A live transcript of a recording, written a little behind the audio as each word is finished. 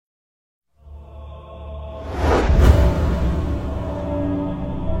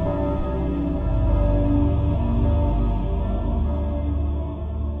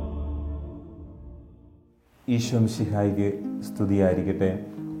ഈശോ മിശിഹായിക്ക് സ്തുതിയായിരിക്കട്ടെ.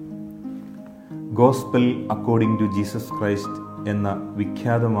 Gospel according to Jesus Christ എന്ന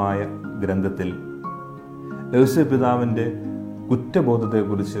വിഖ്യാതമായ ഗ്രന്ഥത്തിൽ യേശുപിതാവിൻ്റെ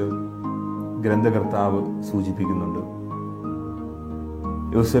കുറ്റബോധത്തെക്കുറിച്ച് ഗ്രന്ഥകർത്താവ് സൂചിപ്പിക്കുന്നുണ്ട്.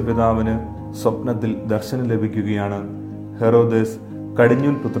 യേശുപിതാവിന് സ്വപ്നത്തിൽ ദർശനം ലഭിക്കുകയാണ്. ഹെറോദേസ്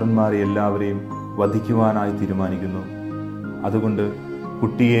കടിഞ്ഞൂൽ പുത്രന്മാരെ എല്ലാവരെയും വധിക്കുവാനായി തീരുമാനിക്കുന്നു. അതുകൊണ്ട്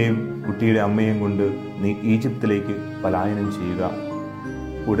കുട്ടിയെയും കുട്ടിയുടെ അമ്മയും കൊണ്ട് നീ ഈജിപ്തിലേക്ക് പലായനം ചെയ്യുക.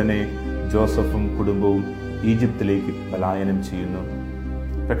 ഉടനെ ജോസഫും കുടുംബവും ഈജിപ്തിലേക്ക് പലായനം ചെയ്യുന്നു.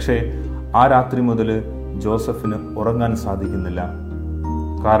 പക്ഷേ ആ രാത്രി മുതൽ ജോസഫിന് ഉറങ്ങാൻ സാധിക്കുന്നില്ല.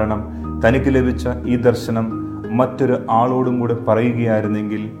 കാരണം തനിക്ക് ലഭിച്ച ഈ ദർശനം മറ്റൊരു ആളോടും കൂടെ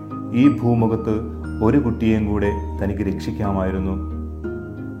പറയുകയായിരുന്നെങ്കിൽ ഈ ഭൂമുഖത്ത് ഒരു കുട്ടിയെയും കൂടെ തനിക്ക് രക്ഷിക്കാമായിരുന്നു.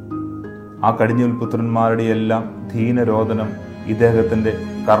 ആ കടിഞ്ഞൂൽ പുത്രന്മാരുടെ എല്ലാം ധീനരോദനം ഇദ്ദേഹത്തിന്റെ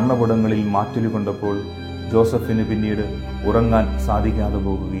കർണപുടങ്ങളിൽ മാറ്റൊലി കൊണ്ടപ്പോൾ ജോസഫിന് പിന്നീട് ഉറങ്ങാൻ സാധിക്കാതെ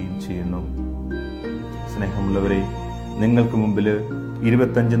പോകുകയും ചെയ്യുന്നു. സ്നേഹമുള്ളവരെ, നിങ്ങൾക്ക് മുമ്പിൽ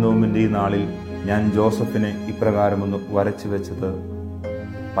 25 നോമ്പിന്റെ ഈ നാളിൽ ഞാൻ ജോസഫിനെ ഇപ്രകാരമൊന്ന് വരച്ചു വെച്ചത്,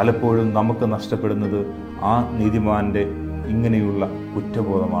 പലപ്പോഴും നമുക്ക് നഷ്ടപ്പെടുന്നത് ആ നീതിമാന്റെ ഇങ്ങനെയുള്ള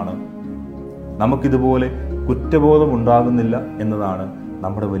കുറ്റബോധമാണ്. നമുക്കിതുപോലെ കുറ്റബോധം ഉണ്ടാകുന്നില്ല എന്നതാണ്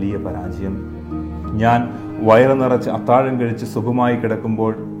നമ്മുടെ വലിയ പരാജയം. ഞാൻ വയറ് നിറച്ച് അത്താഴം കഴിച്ച് സുഖമായി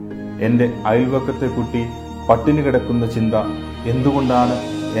കിടക്കുമ്പോൾ എൻ്റെ അയൽവക്കത്തെ കുട്ടി പട്ടിണി കിടക്കുന്ന ചിന്ത എന്തുകൊണ്ടാണ്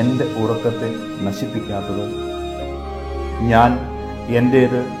എൻ്റെ ഉറക്കത്തെ നശിപ്പിക്കാത്തത്? ഞാൻ,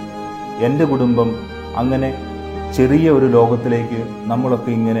 എൻ്റേത്, എൻ്റെ കുടുംബം, അങ്ങനെ ചെറിയ ഒരു ലോകത്തിലേക്ക്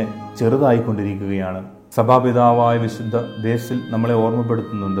നമ്മളൊക്കെ ഇങ്ങനെ ചെറുതായിക്കൊണ്ടിരിക്കുകയാണ്. സഭാപിതാവായ വിശുദ്ധ ബേസിൽ നമ്മളെ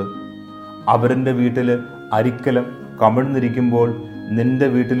ഓർമ്മപ്പെടുത്തുന്നുണ്ട്. അവരുടെ വീട്ടിൽ അരിക്കലം കമിഴ്ന്നിരിക്കുമ്പോൾ നിന്റെ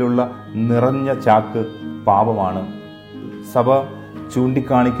വീട്ടിലുള്ള നിറഞ്ഞ ചാക്ക് പാപമാണ്. സഭ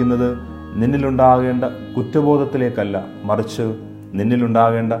ചൂണ്ടിക്കാണിക്കുന്നത് നിന്നിലുണ്ടാകേണ്ട കുറ്റബോധത്തിലേക്കല്ല, മറിച്ച്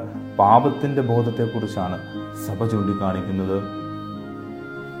നിന്നിലുണ്ടാകേണ്ട പാപത്തിന്റെ ബോധത്തെക്കുറിച്ചാണ് സഭ ചൂണ്ടിക്കാണിക്കുന്നത്.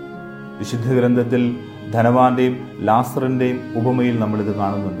 വിശുദ്ധ ഗ്രന്ഥത്തിൽ ധനവാന്റെയും ലാസറിന്റെയും ഉപമയിൽ നമ്മളിത്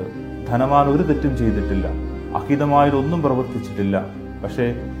കാണുന്നുണ്ട്. ധനവാൻ ഒരു തെറ്റും ചെയ്തിട്ടില്ല, അഹിതമായതൊന്നും പ്രവർത്തിച്ചിട്ടില്ല. പക്ഷേ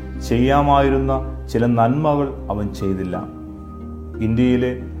ചെയ്യാമായിരുന്ന ചില നന്മകൾ അവൻ ചെയ്തില്ല. ഇന്ത്യയിലെ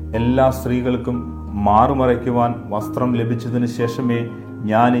എല്ലാ സ്ത്രീകൾക്കും മാറുമറയ്ക്കുവാൻ വസ്ത്രം ലഭിച്ചതിന് ശേഷമേ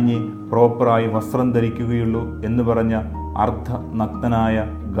ഞാനിനി പ്രോപ്പറായി വസ്ത്രം ധരിക്കുകയുള്ളൂ എന്ന് പറഞ്ഞ അർദ്ധനഗ്നനായ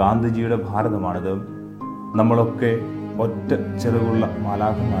ഗാന്ധിജിയുടെ ഭാരതമാണിത്. നമ്മളൊക്കെ ഒറ്റ ചിറകുള്ള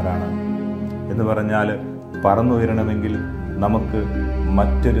മാലാഖമാരാണ് എന്ന് പറഞ്ഞാൽ പറന്നുയരണമെങ്കിൽ നമുക്ക്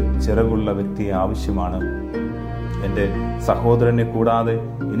മറ്റൊരു ചിറകുള്ള വ്യക്തിയെ ആവശ്യമാണ്. എൻ്റെ സഹോദരനെ കൂടാതെ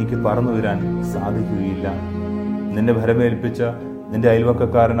എനിക്ക് പറന്നുയരാൻ സാധിക്കുകയില്ല. നിന്നെ ഭരമേൽപ്പിച്ച നിന്റെ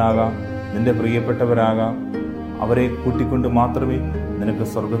അയൽവക്കക്കാരനാകാം, നിന്റെ പ്രിയപ്പെട്ടവരാകാം, അവരെ കൂട്ടിക്കൊണ്ട് മാത്രമേ നിനക്ക്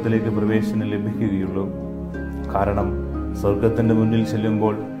സ്വർഗത്തിലേക്ക് പ്രവേശനം ലഭിക്കുകയുള്ളൂ. കാരണം സ്വർഗത്തിന്റെ മുന്നിൽ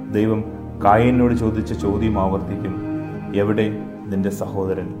ചെല്ലുമ്പോൾ ദൈവം കായീനോട് ചോദിച്ച ചോദ്യം ആവർത്തിക്കും, എവിടെ നിന്റെ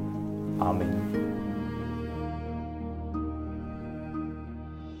സഹോദരൻ? ആമേൻ.